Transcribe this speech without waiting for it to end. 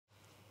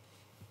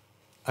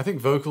I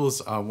think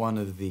vocals are one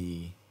of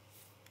the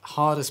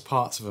hardest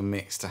parts of a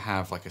mix to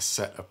have like a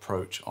set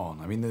approach on.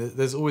 I mean,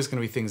 there's always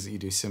going to be things that you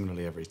do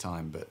similarly every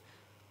time, but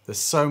there's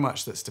so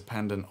much that's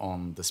dependent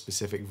on the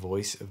specific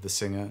voice of the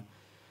singer,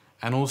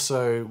 and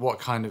also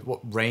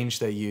what range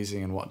they're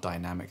using and what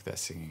dynamic they're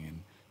singing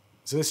in.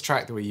 So this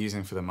track that we're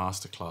using for the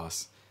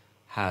masterclass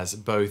has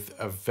both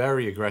a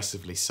very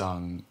aggressively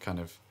sung, kind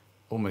of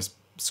almost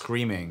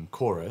screaming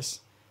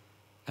chorus,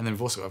 and then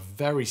we've also got a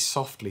very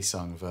softly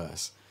sung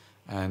verse.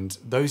 And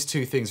those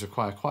two things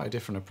require quite a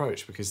different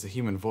approach because the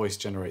human voice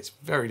generates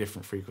very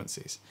different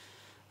frequencies.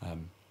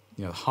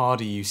 You know, the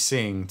harder you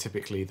sing,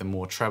 typically the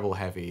more treble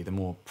heavy, the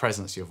more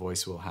presence your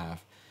voice will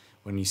have.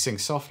 When you sing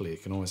softly,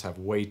 it can always have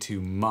way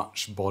too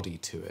much body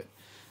to it.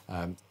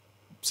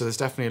 So there's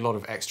definitely a lot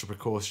of extra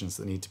precautions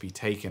that need to be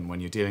taken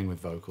when you're dealing with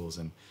vocals.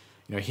 And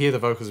you know, here the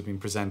vocals have been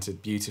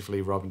presented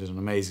beautifully. Robin did an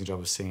amazing job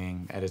of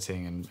singing,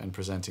 editing, and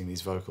presenting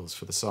these vocals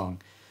for the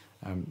song.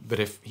 But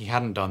if he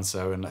hadn't done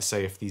so, and let's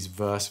say if these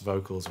verse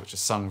vocals, which are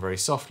sung very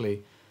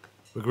softly,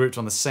 were grouped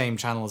on the same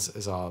channels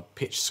as our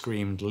pitch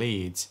screamed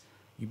leads,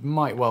 you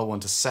might well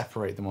want to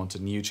separate them onto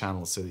new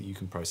channels so that you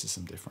can process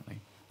them differently.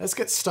 Let's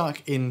get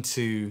stuck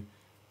into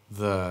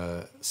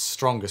the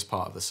strongest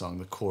part of the song,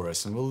 the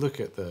chorus, and we'll look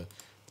at the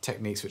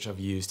techniques which I've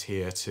used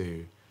here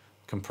to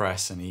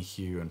compress and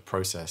EQ and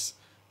process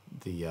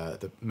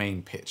the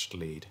main pitched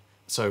lead.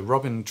 So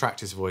Robin tracked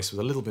his voice with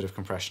a little bit of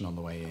compression on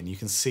the way in. You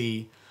can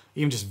see,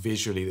 even just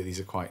visually, that these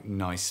are quite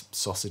nice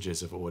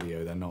sausages of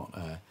audio. They're not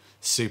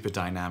super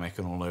dynamic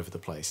and all over the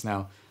place.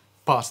 Now,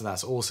 part of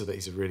that's also that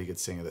he's a really good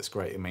singer that's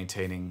great at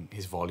maintaining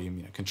his volume,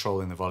 you know,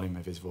 controlling the volume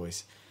of his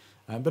voice.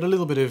 But a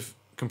little bit of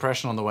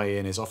compression on the way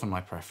in is often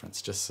my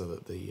preference, just so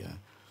that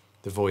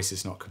the voice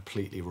is not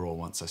completely raw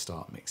once I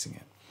start mixing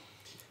it.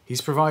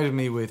 He's provided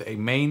me with a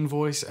main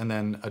voice and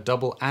then a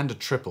double and a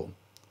triple.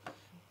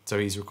 So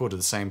he's recorded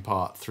the same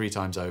part 3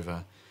 times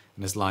over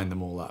and has lined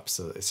them all up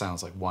so that it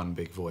sounds like one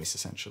big voice,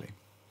 essentially.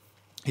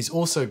 He's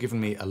also given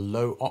me a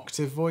low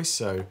octave voice,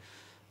 so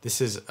this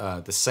is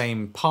the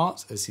same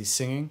part as he's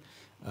singing,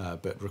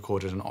 but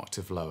recorded an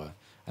octave lower.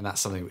 And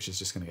that's something which is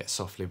just going to get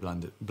softly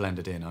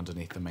blended in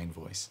underneath the main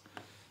voice.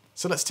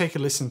 So let's take a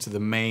listen to the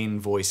main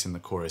voice in the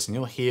chorus, and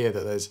you'll hear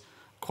that there's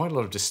quite a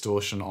lot of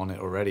distortion on it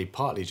already,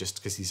 partly just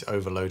because he's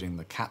overloading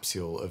the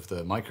capsule of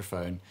the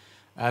microphone,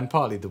 and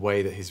partly the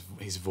way that his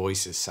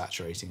voice is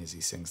saturating as he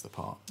sings the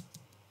part.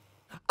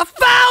 I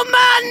found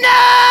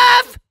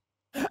my nerve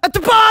at the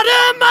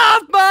bottom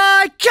of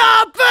my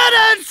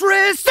confidence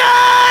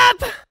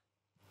reserve.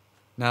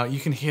 Now you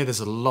can hear there's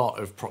a lot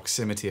of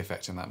proximity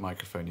effect in that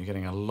microphone. You're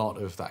getting a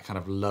lot of that kind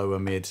of lower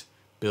mid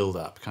build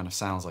up, kind of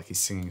sounds like he's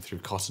singing through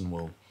cotton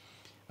wool.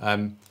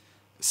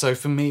 So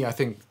for me, I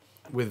think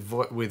with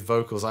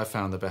vocals, I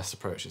found the best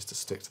approach is to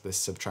stick to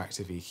this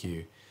subtractive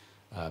EQ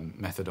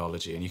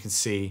methodology, and you can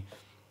see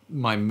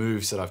my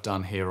moves that I've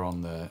done here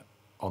on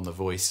the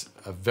voice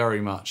are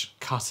very much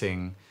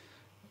cutting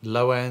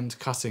low end,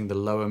 cutting the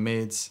lower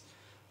mids,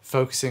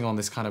 focusing on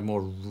this kind of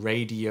more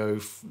radio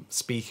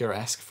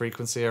speaker-esque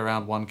frequency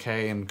around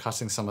 1K and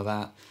cutting some of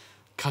that,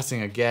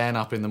 cutting again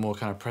up in the more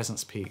kind of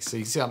presence peaks. So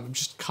you see I'm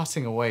just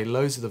cutting away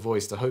loads of the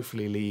voice to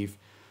hopefully leave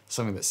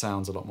something that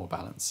sounds a lot more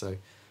balanced. So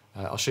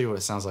I'll show you what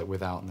it sounds like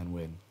without and then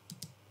with.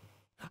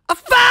 I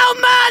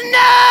found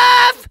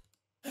my nerve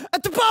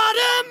at the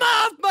bottom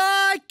of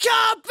my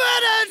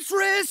confidence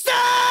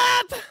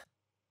reserve.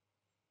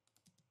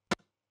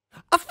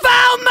 I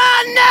found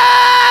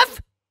my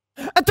nerve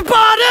at the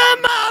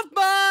bottom of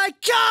my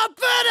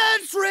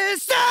confidence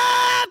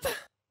reserve.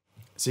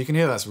 So you can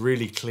hear that's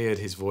really cleared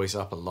his voice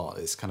up a lot.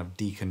 It's kind of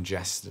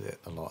decongested it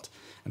a lot.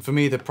 And for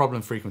me, the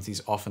problem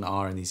frequencies often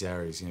are in these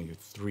areas. You know, you're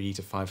 3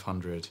 to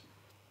 500,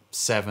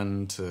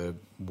 7 to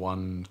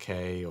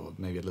 1K, or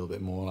maybe a little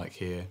bit more like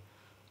here.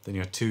 Then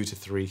your 2 to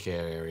 3K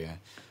area.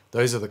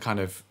 Those are the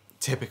kind of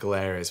typical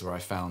areas where I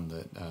found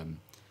that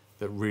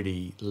that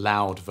really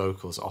loud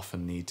vocals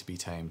often need to be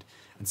tamed.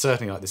 And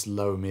certainly like this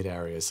low mid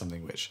area is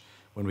something which,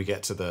 when we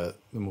get to the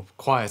more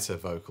quieter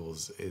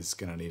vocals, is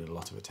going to need a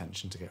lot of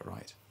attention to get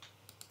right.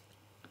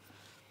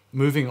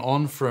 Moving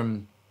on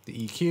from the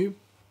EQ,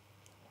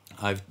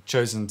 I've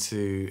chosen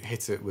to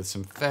hit it with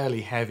some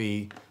fairly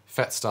heavy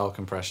FET style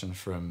compression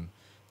from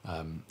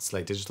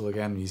Slate Digital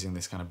again, using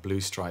this kind of blue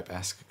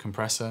stripe-esque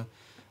compressor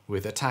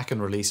with attack and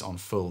release on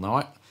full.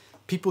 Now,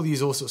 people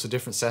use all sorts of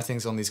different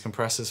settings on these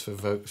compressors for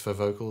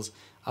vocals.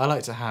 I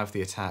like to have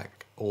the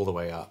attack all the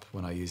way up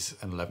when I use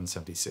an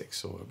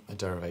 1176 or a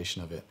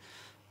derivation of it.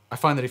 I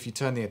find that if you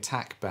turn the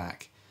attack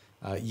back,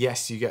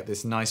 yes, you get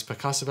this nice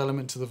percussive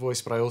element to the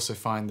voice, but I also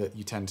find that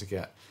you tend to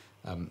get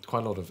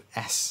quite a lot of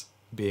S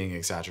being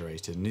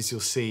exaggerated. And as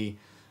you'll see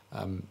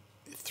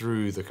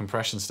through the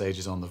compression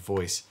stages on the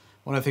voice,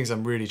 one of the things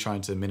I'm really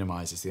trying to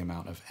minimize is the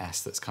amount of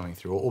S that's coming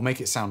through, or make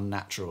it sound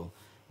natural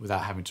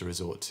without having to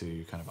resort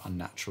to kind of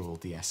unnatural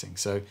de-essing.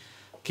 So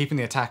keeping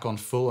the attack on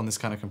full on this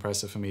kind of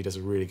compressor for me does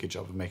a really good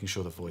job of making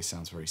sure the voice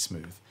sounds very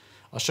smooth.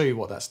 I'll show you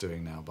what that's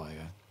doing now by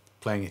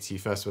playing it to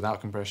you first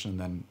without compression and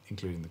then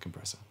including the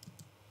compressor.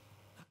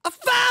 I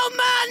found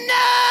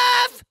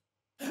my nerve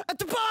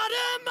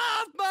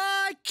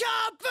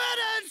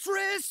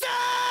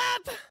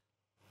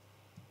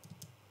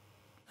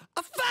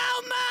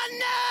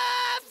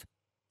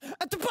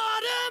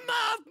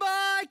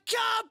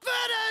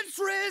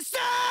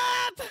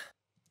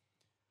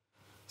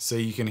So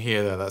you can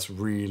hear that that's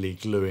really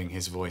gluing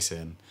his voice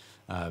in.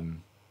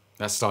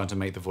 That's starting to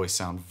make the voice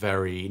sound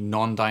very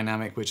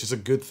non-dynamic, which is a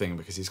good thing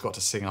because he's got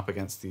to sing up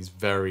against these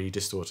very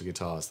distorted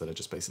guitars that are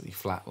just basically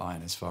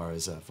flatline as far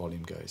as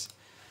volume goes.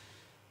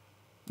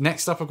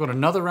 Next up, I've got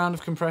another round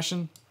of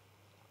compression,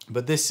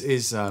 but this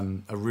is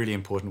a really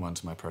important one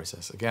to my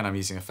process. Again, I'm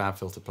using a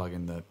FabFilter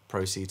plugin, the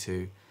Pro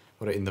C2,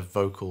 got it in the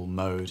vocal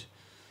mode.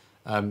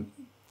 The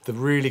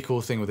really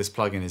cool thing with this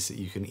plugin is that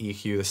you can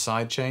EQ the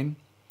sidechain.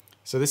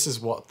 So this is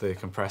what the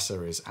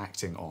compressor is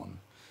acting on.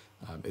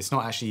 It's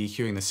not actually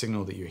EQing the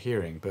signal that you're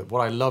hearing, but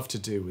what I love to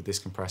do with this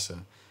compressor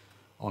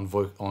on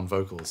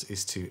vocals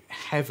is to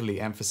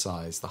heavily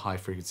emphasize the high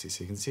frequency.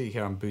 So you can see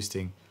here I'm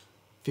boosting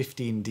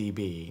 15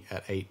 dB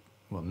at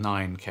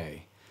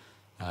 9K.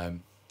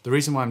 The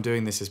reason why I'm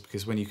doing this is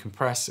because when you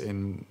compress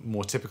in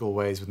more typical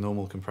ways with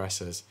normal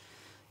compressors,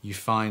 you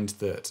find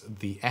that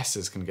the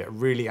S's can get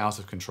really out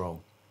of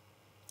control.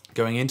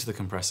 Going into the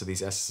compressor,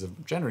 these S's are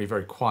generally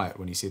very quiet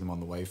when you see them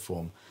on the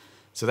waveform.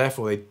 So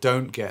therefore they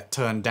don't get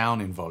turned down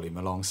in volume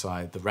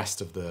alongside the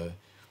rest of the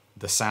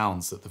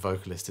sounds that the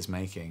vocalist is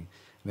making.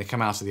 And they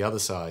come out of the other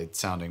side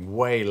sounding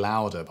way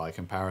louder by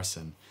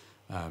comparison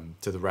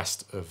to the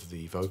rest of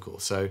the vocal.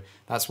 So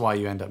that's why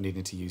you end up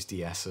needing to use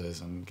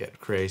de-essers and get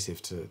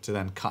creative to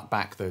then cut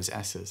back those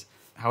S's.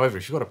 However,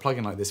 if you've got a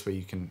plugin like this where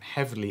you can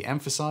heavily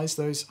emphasize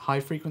those high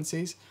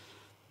frequencies,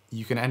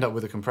 you can end up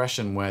with a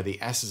compression where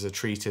the S's are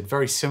treated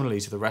very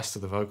similarly to the rest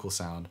of the vocal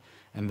sound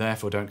and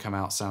therefore don't come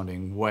out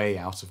sounding way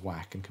out of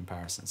whack in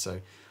comparison. So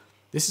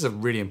this is a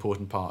really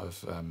important part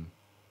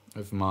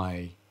of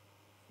my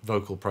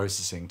vocal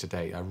processing to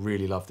date. I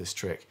really love this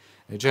trick.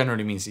 It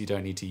generally means that you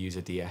don't need to use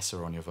a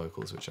de-esser on your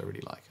vocals, which I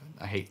really like.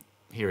 I hate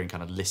hearing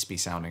kind of lispy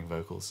sounding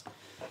vocals.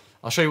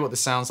 I'll show you what this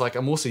sounds like.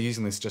 I'm also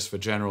using this just for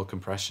general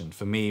compression.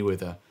 For me,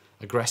 with a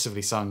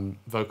aggressively sung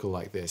vocal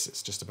like this,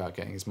 it's just about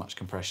getting as much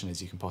compression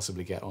as you can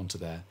possibly get onto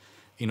there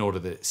in order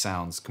that it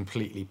sounds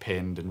completely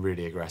pinned and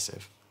really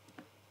aggressive.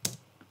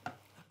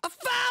 I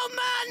found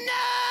my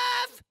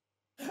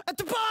nerve at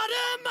the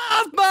bottom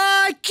of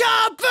my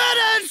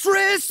confidence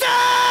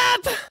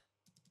reserve.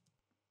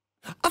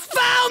 I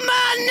found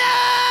my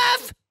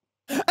nerve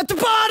at the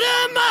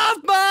bottom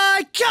of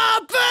my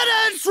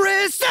confidence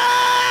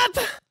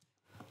reserve.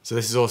 So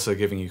this is also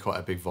giving you quite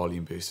a big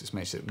volume boost, which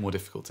makes it more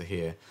difficult to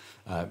hear.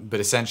 But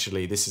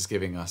essentially, this is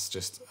giving us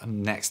just a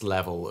next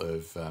level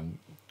of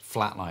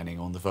flatlining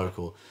on the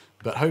vocal.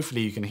 But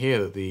hopefully you can hear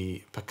that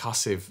the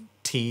percussive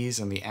T's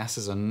and the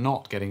S's are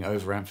not getting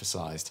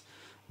overemphasized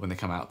when they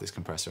come out of this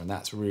compressor. And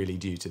that's really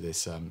due to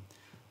this,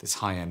 this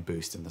high-end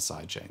boost in the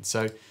sidechain.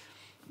 So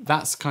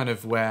that's kind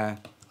of where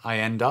I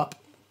end up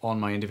on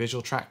my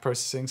individual track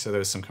processing. So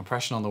there's some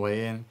compression on the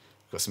way in,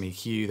 we've got some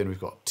EQ, then we've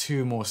got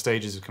 2 more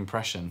stages of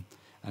compression.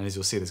 And as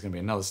you'll see, there's going to be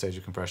another stage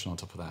of compression on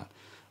top of that,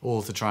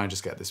 all to try and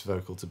just get this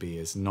vocal to be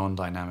as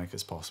non-dynamic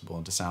as possible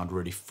and to sound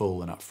really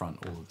full and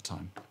upfront all of the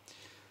time.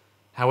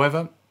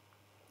 However,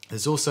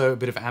 there's also a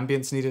bit of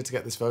ambience needed to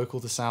get this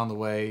vocal to sound the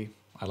way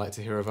I like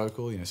to hear a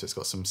vocal, so it's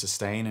got some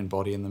sustain and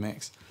body in the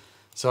mix.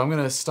 So I'm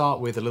going to start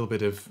with a little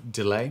bit of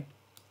delay.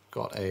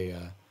 Got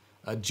a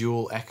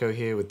dual echo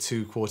here with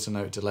 2 quarter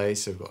note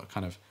delays, so we've got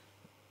kind of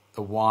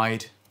a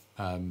wide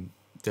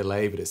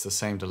delay, but it's the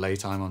same delay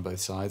time on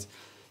both sides.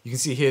 You can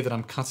see here that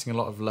I'm cutting a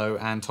lot of low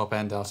and top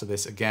end out of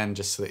this, again,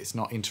 just so that it's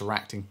not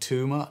interacting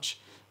too much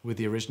with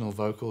the original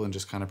vocal and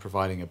just kind of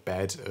providing a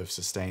bed of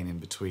sustain in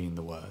between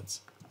the words.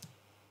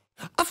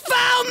 I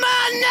found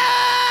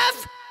my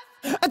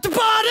nerve at the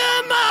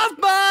bottom of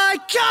my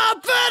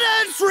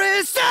confidence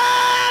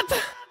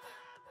reserve.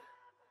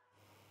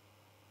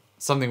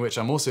 Something which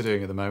I'm also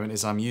doing at the moment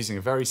is I'm using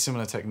a very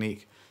similar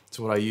technique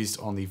to what I used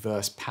on the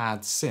Verse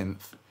Pad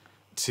synth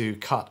to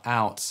cut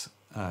out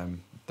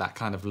that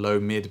kind of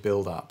low-mid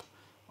build-up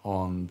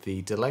on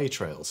the delay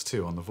trails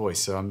too, on the voice.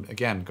 So I'm,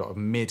 again, got a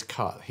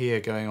mid-cut here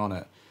going on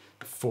at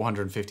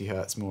 450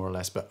 hertz more or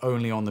less, but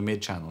only on the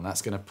mid-channel, and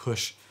that's going to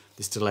push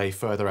this delay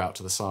further out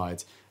to the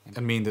sides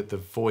and mean that the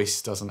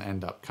voice doesn't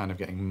end up kind of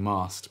getting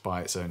masked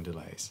by its own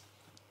delays.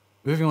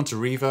 Moving on to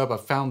reverb, I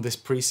found this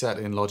preset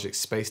in Logic's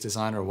Space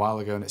Designer a while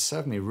ago, and it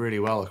served me really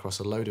well across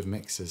a load of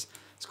mixes.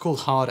 It's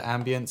called Hard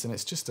Ambience, and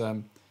it's just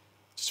a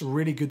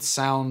really good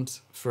sound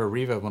for a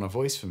reverb on a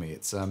voice for me.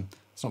 It's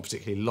not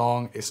particularly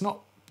long, it's not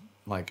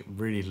like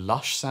really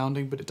lush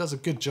sounding, but it does a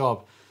good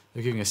job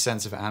of giving a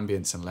sense of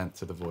ambience and length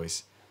to the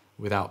voice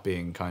without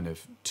being kind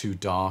of too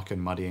dark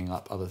and muddying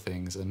up other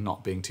things and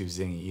not being too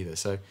zingy either.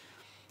 So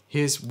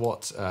here's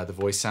what the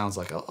voice sounds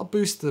like. I'll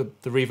boost the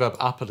reverb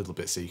up a little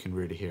bit so you can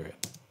really hear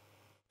it.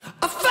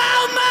 I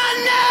found my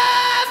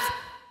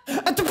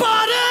nerve at the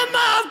bottom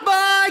of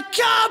my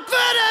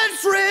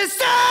confidence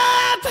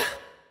reserve.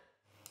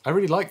 I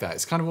really like that.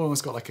 It's kind of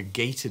almost got like a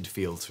gated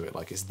feel to it,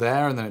 like it's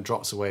there and then it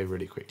drops away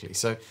really quickly.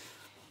 So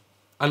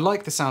I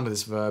like the sound of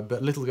this verb,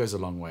 but little goes a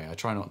long way. I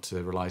try not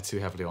to rely too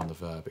heavily on the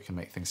verb. It can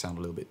make things sound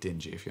a little bit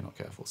dingy if you're not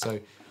careful. So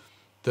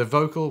the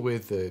vocal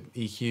with the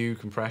EQ,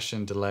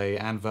 compression, delay,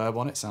 and verb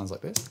on it sounds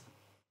like this.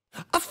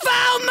 I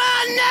found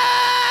my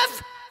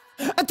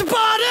nerve at the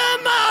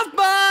bottom of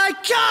my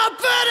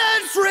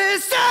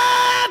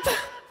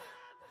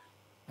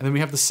And then we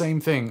have the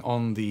same thing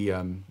on the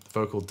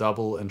vocal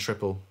double and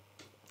triple,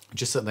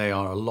 just that they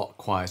are a lot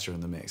quieter in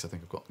the mix. I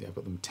think I've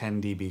got them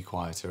 10 dB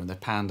quieter, and they're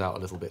panned out a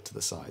little bit to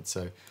the side.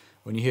 So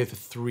when you hear the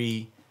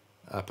three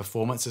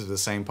performances of the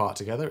same part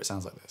together, it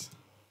sounds like this.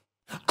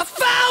 I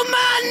found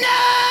my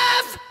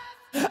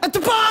nerve at the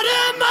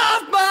bottom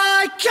of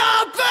my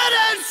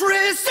confidence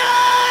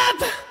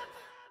reserve.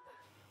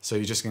 So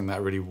you're just getting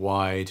that really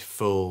wide,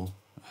 full,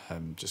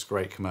 just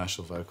great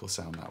commercial vocal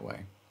sound that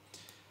way.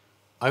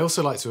 I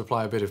also like to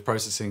apply a bit of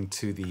processing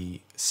to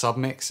the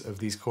submix of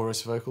these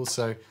chorus vocals.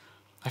 So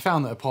I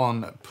found that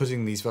upon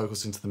putting these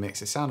vocals into the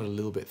mix, it sounded a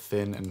little bit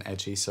thin and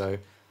edgy. So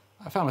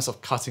I found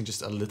myself cutting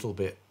just a little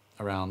bit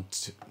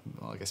around,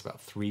 well, I guess about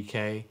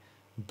 3K,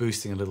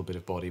 boosting a little bit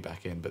of body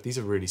back in. But these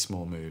are really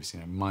small moves, you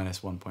know,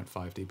 minus 1.5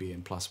 dB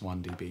and plus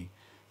 1 dB,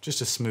 just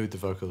to smooth the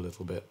vocal a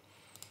little bit.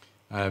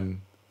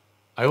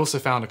 I also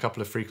found a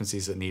couple of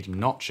frequencies that need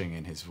notching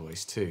in his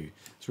voice too.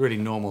 It's really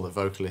normal that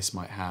vocalists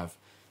might have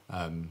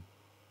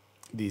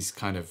these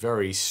kind of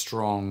very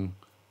strong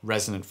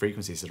resonant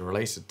frequencies that are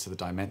related to the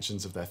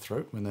dimensions of their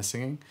throat when they're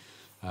singing.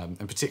 And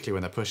particularly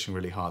when they're pushing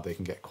really hard, they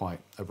can get quite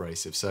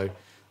abrasive. So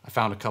I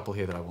found a couple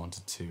here that I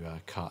wanted to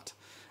cut.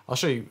 I'll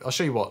show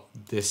you what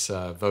this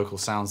vocal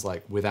sounds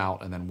like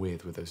without and then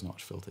with those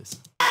notch filters.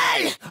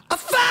 Hey, I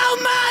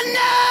found my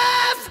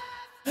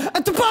nerve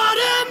at the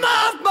bottom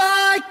of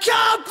my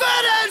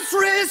confidence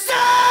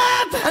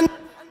reserve. And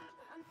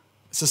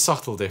it's a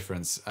subtle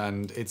difference,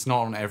 and it's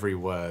not on every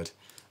word.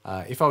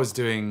 If I was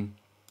doing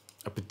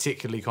a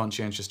particularly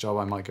conscientious job,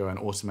 I might go and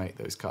automate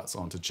those cuts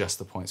onto just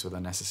the points where they're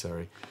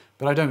necessary.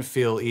 But I don't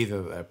feel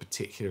either that they're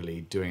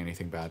particularly doing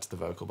anything bad to the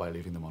vocal by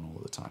leaving them on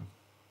all the time.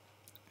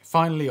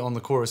 Finally, on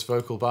the chorus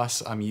vocal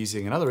bus, I'm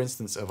using another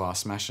instance of our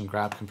smash and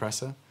grab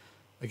compressor.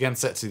 Again,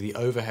 set to the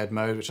overhead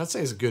mode, which I'd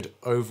say is a good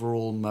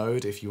overall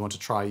mode if you want to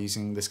try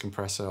using this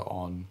compressor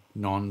on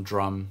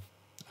non-drum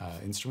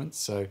instruments.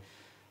 So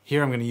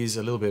here I'm going to use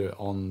a little bit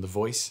on the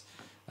voice.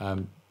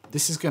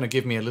 This is going to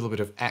give me a little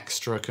bit of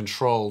extra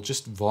control,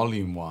 just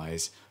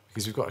volume-wise,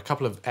 because we've got a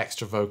couple of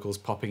extra vocals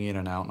popping in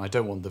and out, and I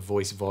don't want the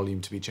voice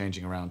volume to be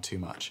changing around too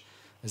much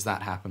as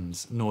that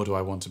happens, nor do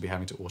I want to be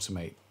having to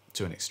automate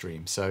to an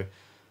extreme. So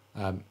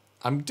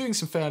I'm doing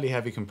some fairly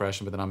heavy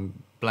compression, but then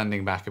I'm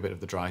blending back a bit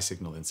of the dry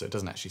signal in, so it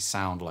doesn't actually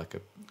sound like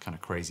a kind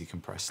of crazy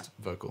compressed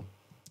vocal.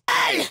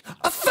 hey,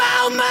 I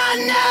found my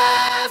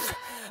nerve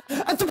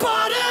at the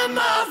bottom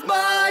of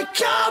my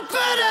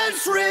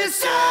confidence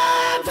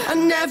reserve. I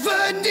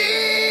never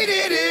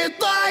needed it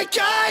like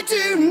I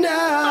do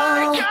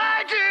now. Like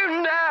I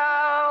do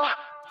now.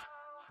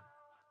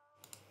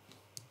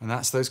 And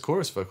that's those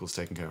chorus vocals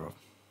taken care of.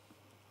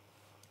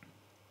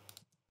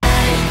 I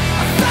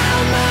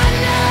found my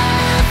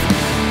nerve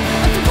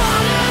at the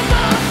bottom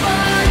of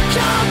my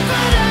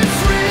confidence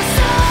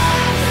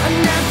reserve. I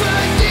never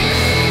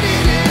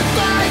needed it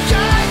like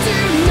I do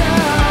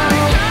now.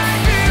 Like I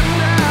do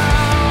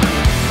now.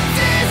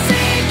 This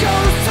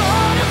ego's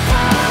torn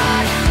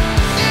apart.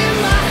 In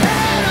my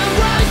head, I'm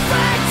right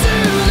back to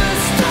the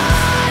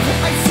start.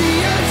 I see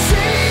a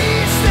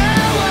change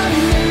now. I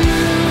knew.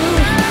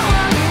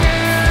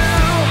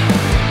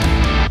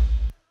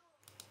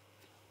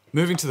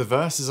 Moving to the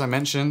verse, as I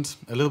mentioned,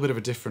 a little bit of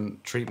a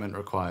different treatment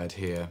required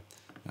here.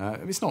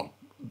 It's not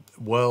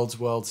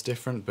worlds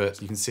different,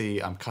 but you can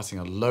see I'm cutting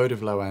a load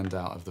of low end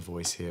out of the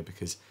voice here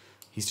because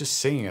he's just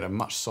singing at a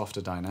much softer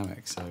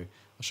dynamic. So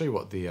I'll show you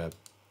what the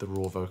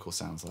raw vocal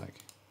sounds like.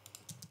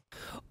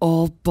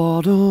 All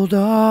bottled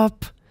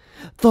up,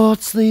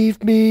 thoughts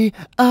leave me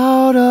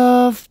out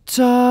of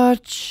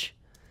touch.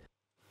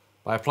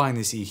 By applying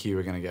this EQ,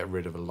 we're going to get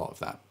rid of a lot of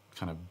that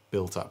kind of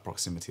built-up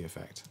proximity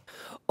effect.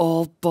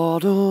 All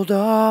bottled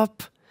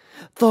up,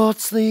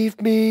 thoughts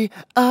leave me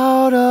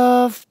out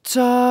of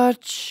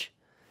touch.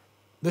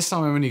 This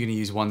time I'm only going to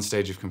use one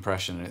stage of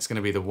compression, and it's going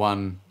to be the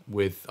one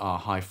with our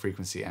high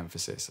frequency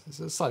emphasis. It's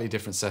a slightly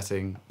different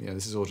setting. You know,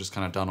 this is all just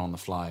kind of done on the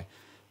fly.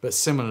 But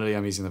similarly,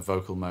 I'm using the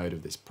vocal mode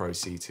of this Pro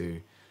C2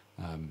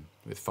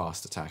 with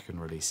fast attack and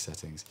release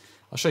settings.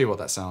 I'll show you what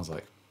that sounds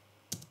like.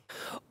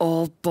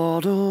 All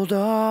bottled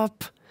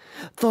up,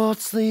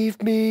 thoughts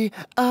leave me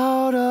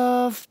out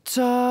of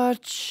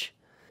touch.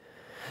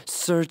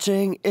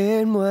 Searching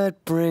inward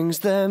brings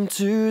them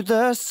to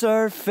the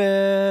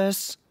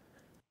surface.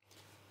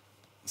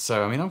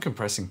 So, I mean, I'm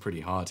compressing pretty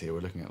hard here. We're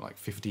looking at like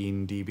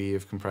 15 dB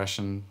of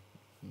compression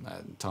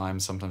at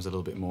times, sometimes a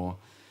little bit more.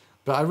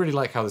 But I really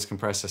like how this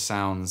compressor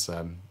sounds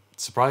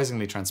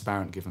surprisingly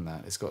transparent given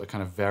that. It's got a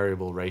kind of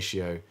variable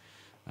ratio.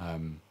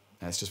 And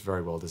it's just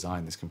very well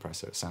designed, this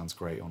compressor. It sounds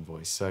great on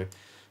voice. So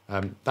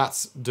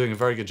that's doing a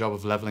very good job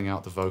of leveling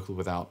out the vocal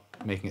without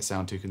making it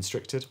sound too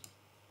constricted.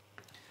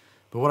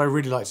 But what I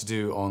really like to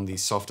do on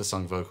these softer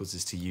sung vocals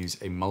is to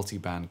use a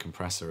multi-band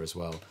compressor as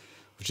well,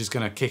 which is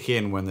going to kick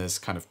in when there's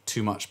kind of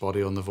too much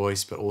body on the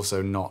voice, but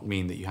also not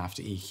mean that you have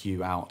to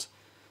EQ out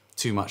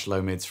too much low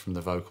mids from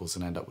the vocals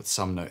and end up with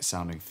some notes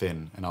sounding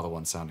thin and other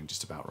ones sounding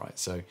just about right.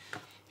 So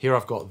here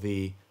I've got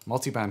the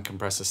multi-band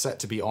compressor set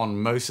to be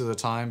on most of the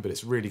time, but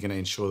it's really going to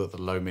ensure that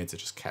the low mids are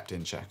just kept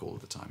in check all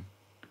of the time.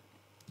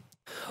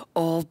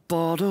 All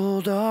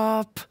bottled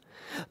up,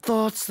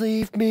 thoughts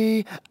leave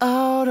me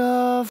out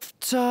of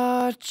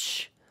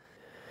touch.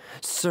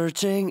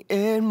 Searching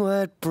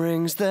inward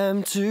brings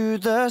them to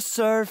the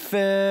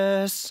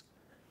surface.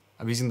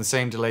 I'm using the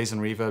same delays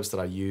and reverbs that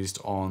I used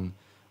on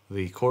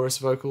the chorus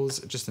vocals,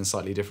 just in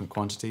slightly different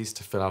quantities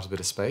to fill out a bit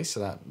of space, so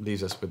that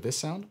leaves us with this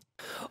sound.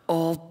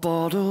 All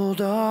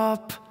bottled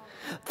up,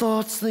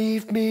 thoughts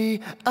leave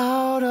me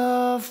out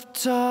of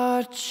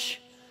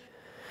touch.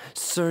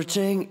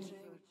 Searching.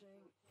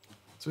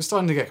 So we're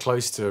starting to get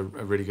close to a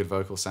really good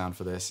vocal sound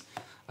for this.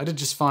 I did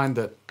just find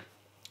that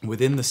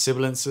within the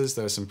sibilances,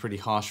 there are some pretty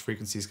harsh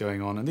frequencies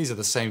going on, and these are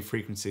the same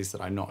frequencies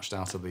that I notched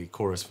out of the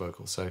chorus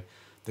vocal. So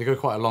they go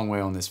quite a long way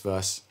on this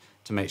verse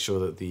to make sure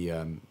that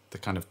the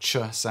kind of ch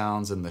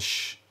sounds and the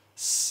sh,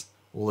 s,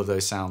 all of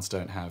those sounds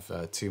don't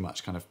have too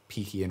much kind of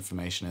peaky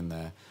information in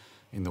there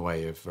in the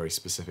way of very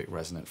specific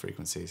resonant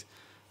frequencies.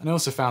 And I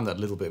also found that a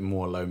little bit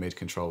more low-mid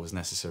control was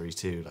necessary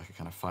too, like a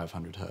kind of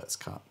 500 hertz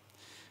cut.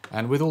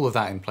 And with all of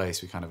that in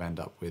place, we kind of end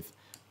up with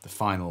the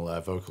final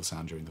vocal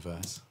sound during the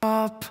verse.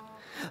 Up,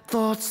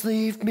 thoughts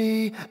leave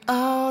me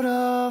out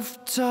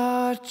of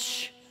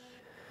touch.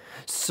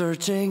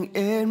 Searching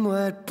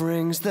inward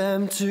brings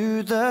them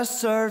to the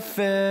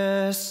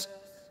surface.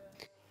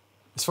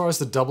 As far as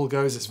the double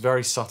goes, it's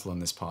very subtle in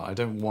this part. I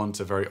don't want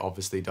a very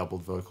obviously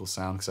doubled vocal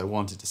sound because I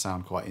want it to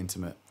sound quite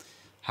intimate.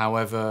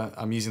 However,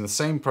 I'm using the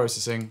same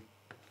processing,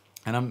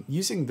 and I'm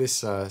using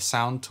this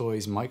Sound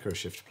Toys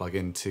Microshift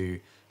plugin to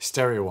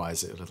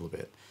stereoize it a little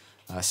bit,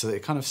 so that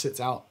it kind of sits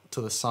out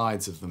to the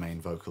sides of the main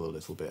vocal a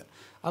little bit.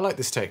 I like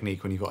this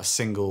technique when you've got a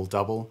single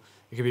double.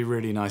 It can be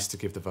really nice to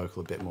give the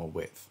vocal a bit more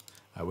width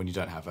when you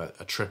don't have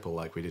a triple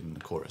like we did in the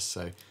chorus.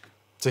 So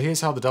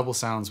here's how the double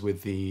sounds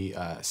with the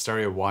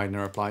stereo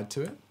widener applied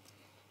to it.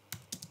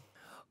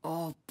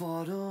 All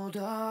bottled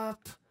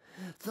up,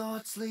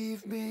 thoughts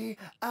leave me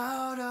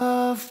out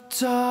of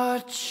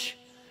touch.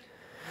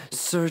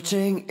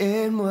 Searching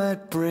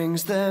inward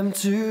brings them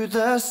to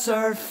the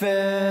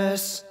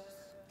surface.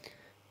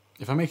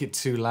 If I make it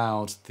too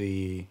loud,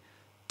 the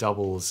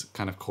doubles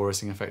kind of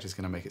chorusing effect is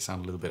going to make it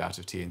sound a little bit out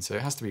of tune. So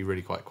it has to be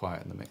really quite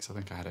quiet in the mix. I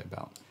think I had it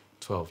about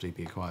 12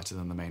 dB quieter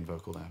than the main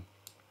vocal there.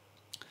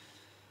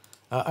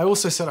 I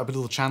also set up a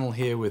little channel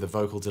here with a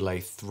vocal delay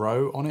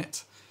throw on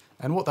it.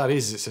 And what that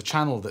is, it's a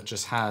channel that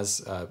just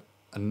has a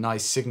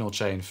nice signal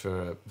chain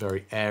for a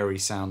very airy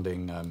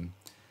sounding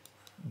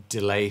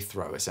delay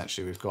throw,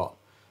 essentially. We've got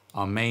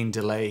our main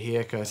delay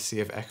here, courtesy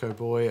of Echo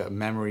Boy, a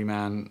Memory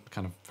Man,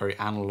 kind of very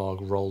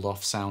analog, rolled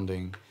off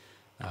sounding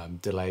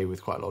delay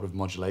with quite a lot of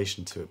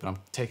modulation to it. But I'm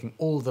taking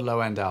all the low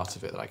end out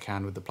of it that I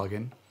can with the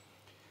plugin.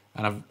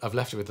 And I've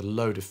left it with a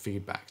load of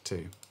feedback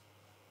too.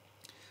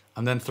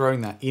 I'm then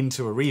throwing that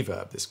into a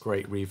reverb, this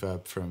great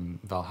reverb from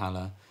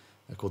Valhalla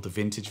called the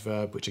Vintage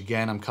Verb, which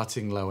again I'm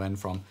cutting low end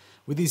from.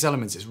 With these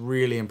elements, it's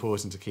really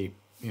important to keep,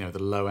 you know,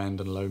 the low end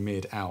and low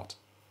mid out,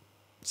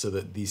 so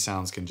that these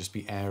sounds can just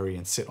be airy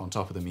and sit on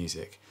top of the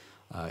music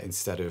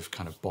instead of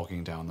kind of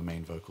bogging down the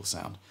main vocal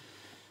sound.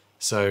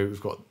 So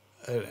we've got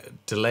a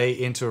delay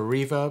into a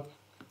reverb.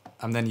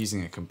 I'm then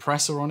using a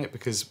compressor on it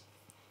because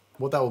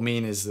what that will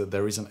mean is that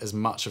there isn't as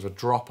much of a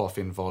drop-off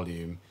in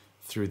volume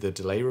through the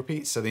delay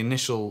repeat. So the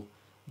initial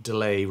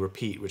delay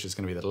repeat, which is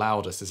going to be the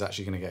loudest, is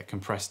actually going to get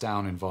compressed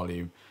down in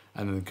volume,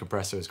 and then the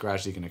compressor is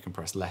gradually going to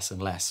compress less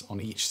and less on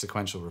each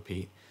sequential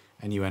repeat,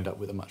 and you end up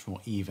with a much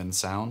more even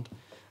sound.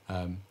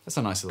 That's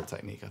a nice little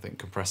technique, I think.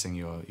 Compressing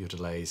your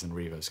delays and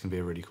reverbs can be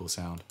a really cool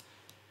sound.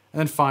 And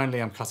then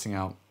finally, I'm cutting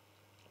out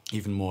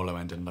even more low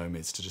end and low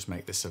mids to just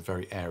make this a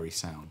very airy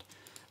sound.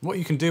 And what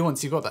you can do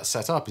once you've got that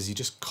set up is you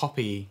just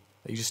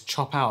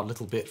chop out a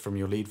little bit from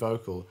your lead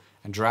vocal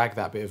and drag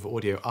that bit of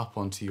audio up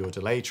onto your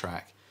delay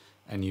track,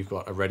 and you've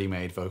got a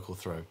ready-made vocal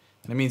throw.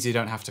 And it means you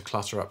don't have to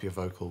clutter up your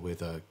vocal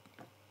with a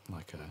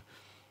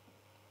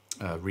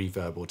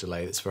reverb or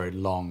delay that's very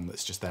long,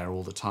 that's just there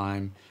all the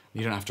time.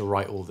 You don't have to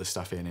write all this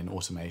stuff in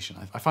automation.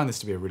 I find this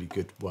to be a really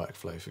good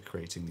workflow for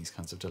creating these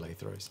kinds of delay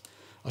throws.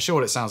 I'll show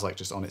what it sounds like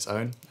just on its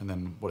own, and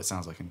then what it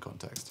sounds like in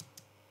context.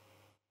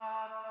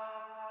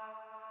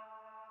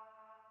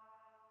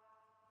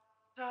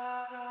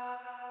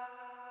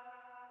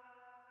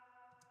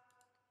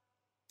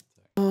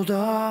 Hold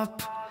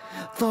up,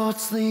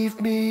 thoughts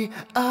leave me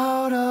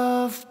out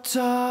of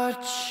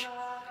touch.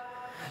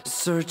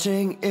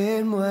 Searching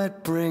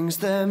inward brings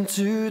them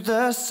to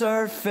the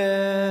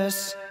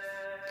surface.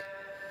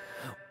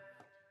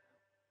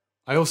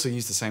 I also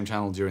used the same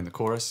channel during the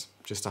chorus,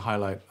 just to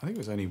highlight, I think it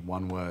was only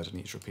one word in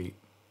each repeat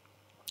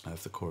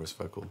of the chorus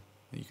vocal.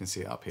 You can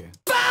see it up here.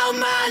 Found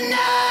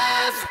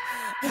my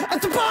nerve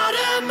at the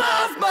bottom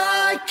of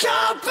my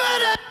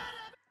confidence.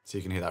 So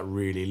you can hear that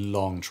really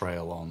long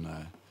trail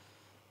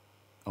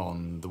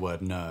on the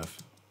word nerve.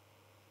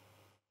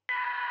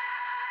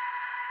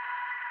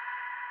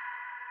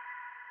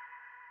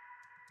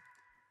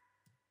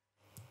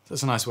 So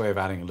it's a nice way of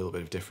adding a little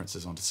bit of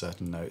differences onto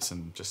certain notes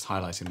and just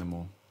highlighting them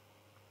more.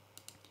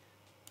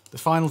 The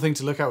final thing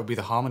to look at would be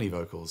the harmony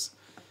vocals.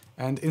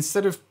 And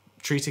instead of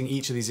treating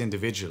each of these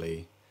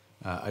individually,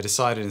 I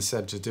decided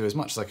instead to do as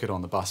much as I could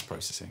on the bus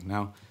processing.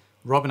 Now,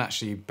 Robin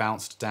actually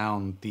bounced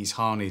down these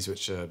harmonies,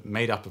 which are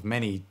made up of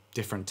many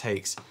different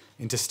takes,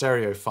 into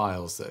stereo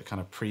files that are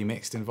kind of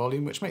pre-mixed in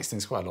volume, which makes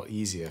things quite a lot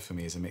easier for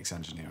me as a mix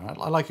engineer.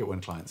 I like it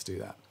when clients do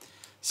that.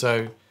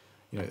 So,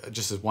 you know,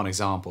 just as one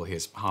example,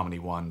 here's harmony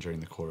 1 during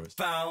the chorus.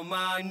 Found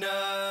my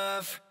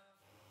nerve.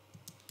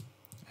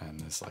 And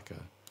there's like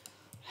a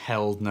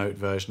held note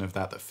version of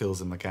that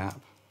fills in the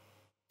gap.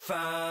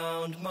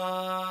 Found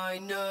my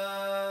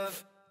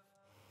nerve.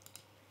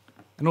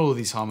 And all of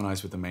these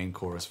harmonize with the main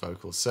chorus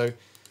vocals. So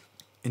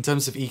in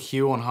terms of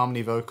EQ on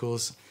harmony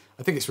vocals,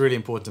 I think it's really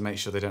important to make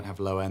sure they don't have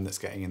low end that's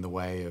getting in the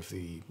way of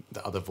the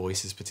other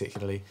voices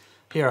particularly.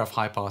 Here I've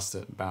high passed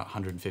at about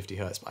 150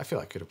 Hertz, but I feel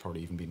I could have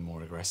probably even been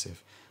more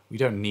aggressive. We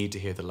don't need to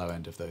hear the low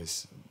end of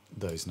those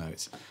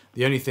notes.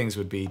 The only things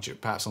would be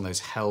perhaps on those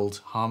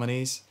held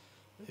harmonies,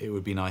 it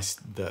would be nice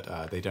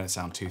that they don't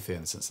sound too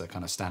thin since they're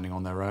kind of standing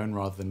on their own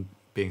rather than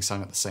being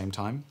sung at the same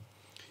time.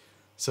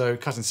 So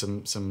cutting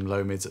some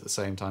low mids at the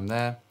same time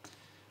there.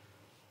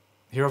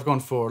 Here I've gone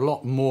for a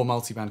lot more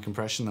multiband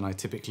compression than I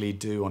typically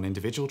do on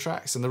individual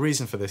tracks, and the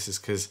reason for this is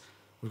because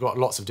we've got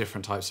lots of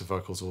different types of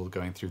vocals all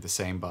going through the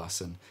same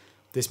bus, and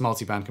this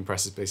multiband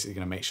compressor is basically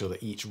going to make sure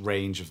that each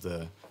range of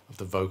the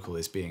vocal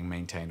is being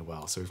maintained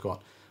well. So we've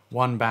got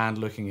one band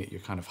looking at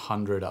your kind of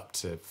 100 up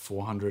to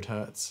 400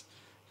 Hertz.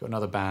 You've got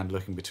another band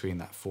looking between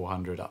that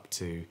 400 up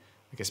to,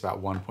 I guess,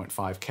 about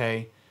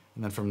 1.5K.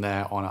 And then from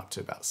there on up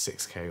to about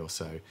 6K or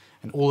so.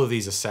 And all of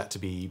these are set to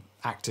be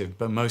active,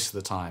 but most of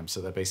the time,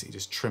 so they're basically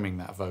just trimming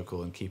that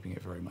vocal and keeping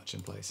it very much in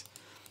place.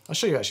 I'll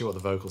show you actually what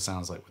the vocal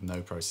sounds like with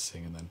no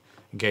processing and then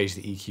engage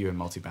the EQ and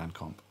multiband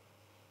comp.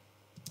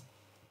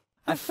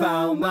 I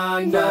found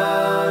my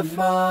nerve,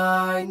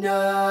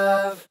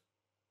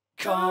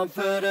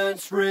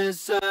 confidence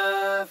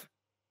reserve.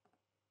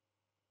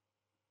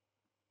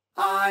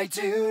 I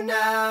do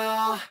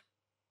now.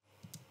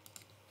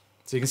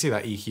 So you can see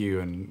that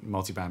EQ and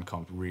multiband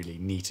comp really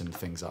neatened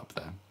things up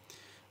there.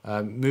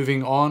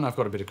 Moving on, I've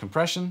got a bit of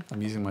compression.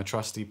 I'm using my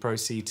trusty Pro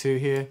C2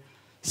 here.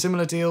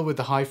 Similar deal with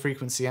the high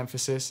frequency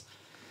emphasis.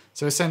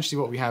 So essentially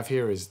what we have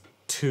here is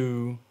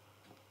 2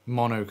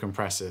 mono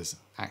compressors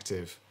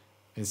active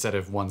instead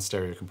of 1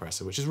 stereo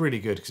compressor, which is really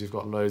good because we've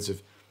got loads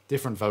of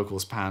different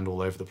vocals panned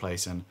all over the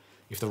place, and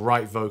if the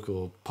right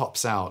vocal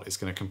pops out, it's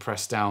going to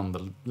compress down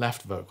the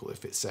left vocal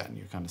if it's set in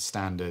your kind of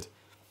standard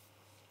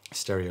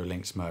stereo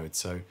linked mode.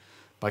 So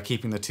by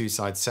keeping the 2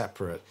 sides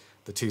separate,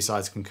 the 2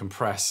 sides can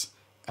compress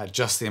at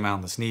just the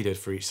amount that's needed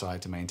for each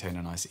side to maintain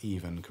a nice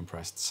even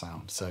compressed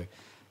sound. So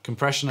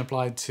compression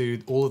applied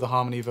to all of the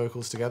harmony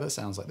vocals together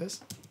sounds like this.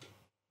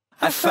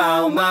 I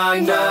found my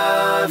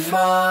nerve,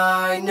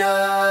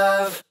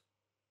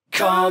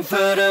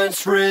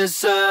 confidence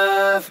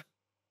reserve.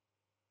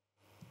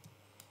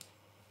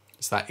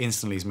 So that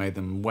instantly has made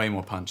them way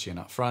more punchy and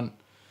up front.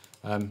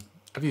 I've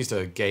used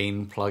a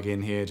gain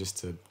plugin here just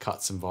to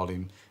cut some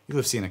volume. You'll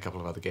have seen a couple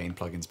of other gain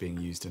plugins being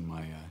used in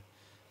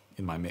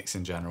my mix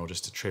in general,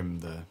 just to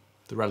trim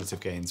the relative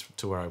gains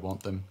to where I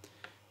want them.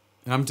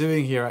 And I'm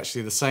doing here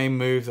actually the same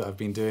move that I've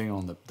been doing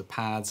on the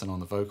pads and on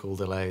the vocal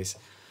delays,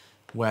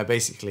 where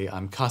basically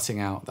I'm cutting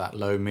out that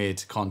low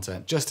mid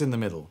content just in the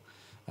middle.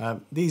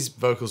 These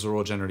vocals are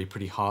all generally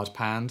pretty hard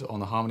panned on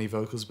the harmony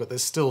vocals, but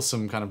there's still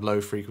some kind of low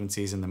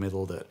frequencies in the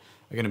middle that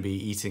are going to be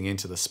eating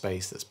into the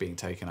space that's being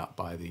taken up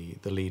by the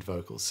lead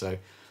vocals. So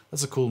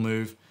that's a cool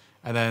move.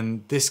 And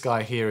then this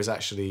guy here is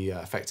actually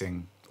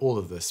affecting all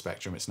of the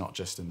spectrum. It's not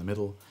just in the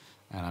middle.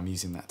 And I'm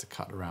using that to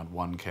cut around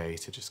 1K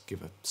to just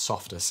give a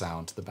softer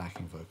sound to the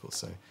backing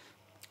vocals.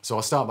 So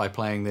I'll start by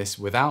playing this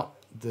without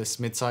this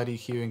mid-side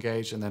EQ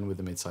engaged, and then with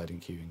the mid-side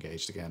EQ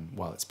engaged again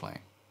while it's playing.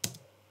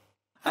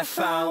 I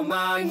found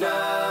my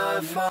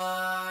nerve,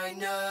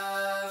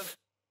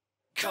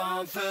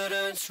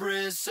 confidence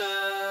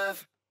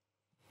reserve.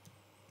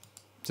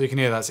 So you can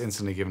hear that's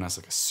instantly given us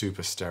like a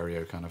super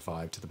stereo kind of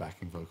vibe to the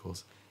backing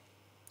vocals.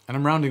 And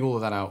I'm rounding all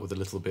of that out with a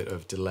little bit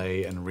of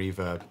delay and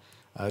reverb,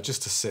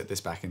 just to sit this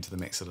back into the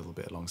mix a little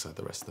bit alongside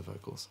the rest of the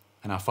vocals.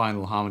 And our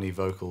final harmony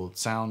vocal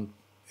sound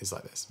is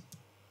like this.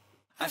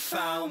 I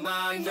found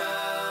my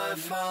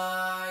nerve,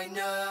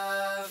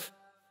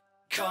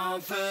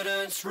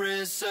 confidence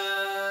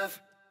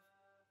reserve.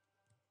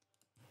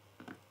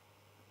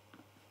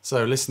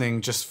 So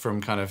listening just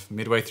from kind of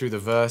midway through the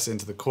verse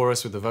into the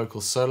chorus with the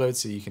vocals soloed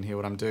so you can hear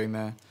what I'm doing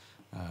there.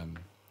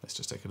 Let's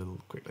just take a little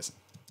quick listen.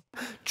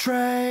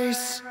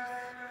 Trace,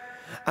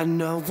 I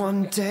know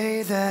one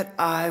day that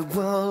I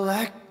will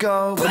let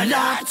go, but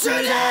not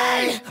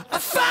today. I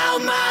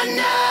found my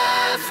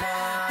nerve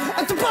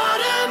at the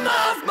bottom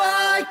of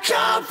my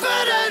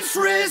confidence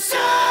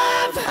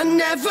reserve. I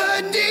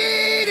never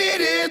needed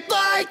it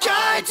like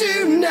I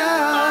do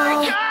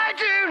now.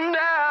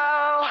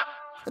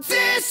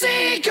 This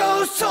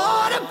ego's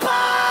torn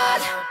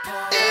apart.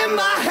 In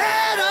my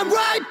head, I'm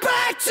right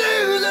back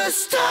to the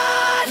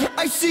start.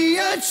 I see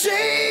a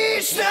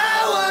change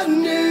now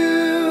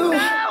anew.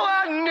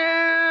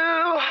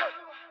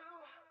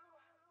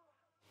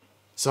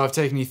 So I've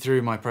taken you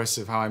through my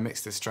process of how I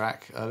mix this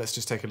track. Let's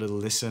just take a little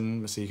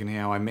listen so you can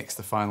hear how I mix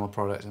the final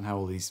product and how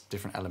all these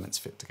different elements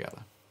fit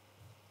together.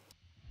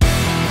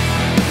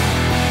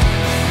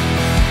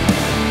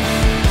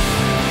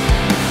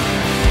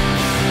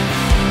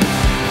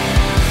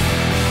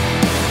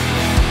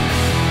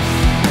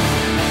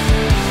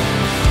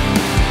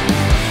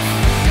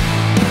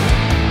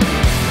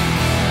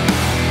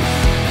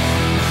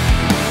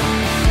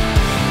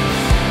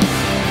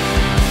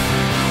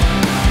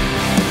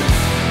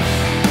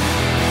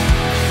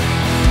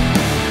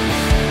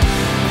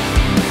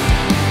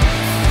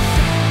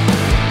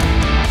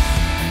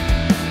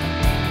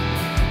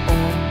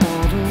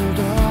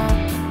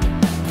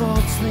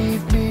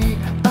 Leave me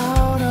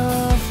out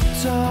of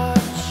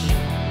touch.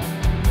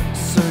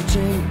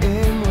 Searching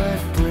inward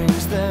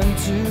brings them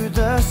to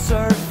the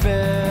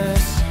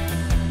surface.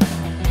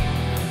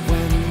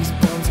 When these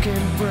bonds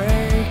can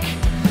break,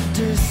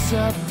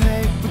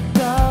 dissipate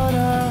without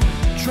a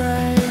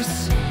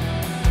trace.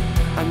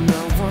 I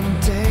know one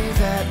day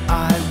that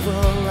I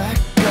will let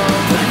go,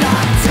 but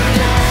not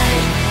today.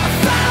 I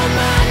found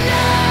my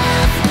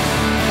love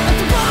at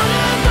the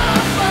bottom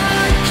of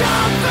my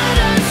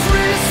confidence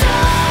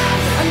reserve.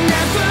 I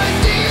never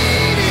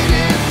needed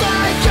it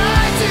like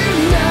I do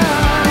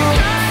now.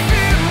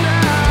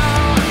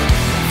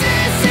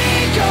 This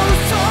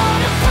ego's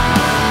torn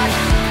apart.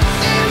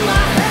 In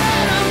my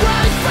head I'm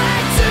right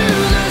back to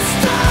the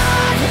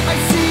start. I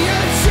see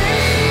a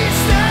change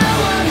now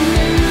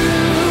anew.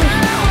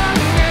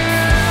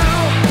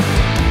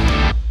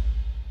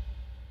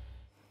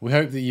 We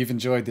hope that you've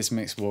enjoyed this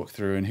mix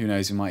walkthrough, and who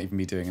knows, we might even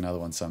be doing another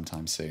one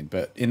sometime soon.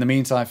 But in the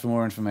meantime, for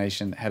more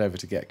information, head over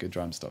to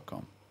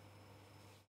getgoodrums.com.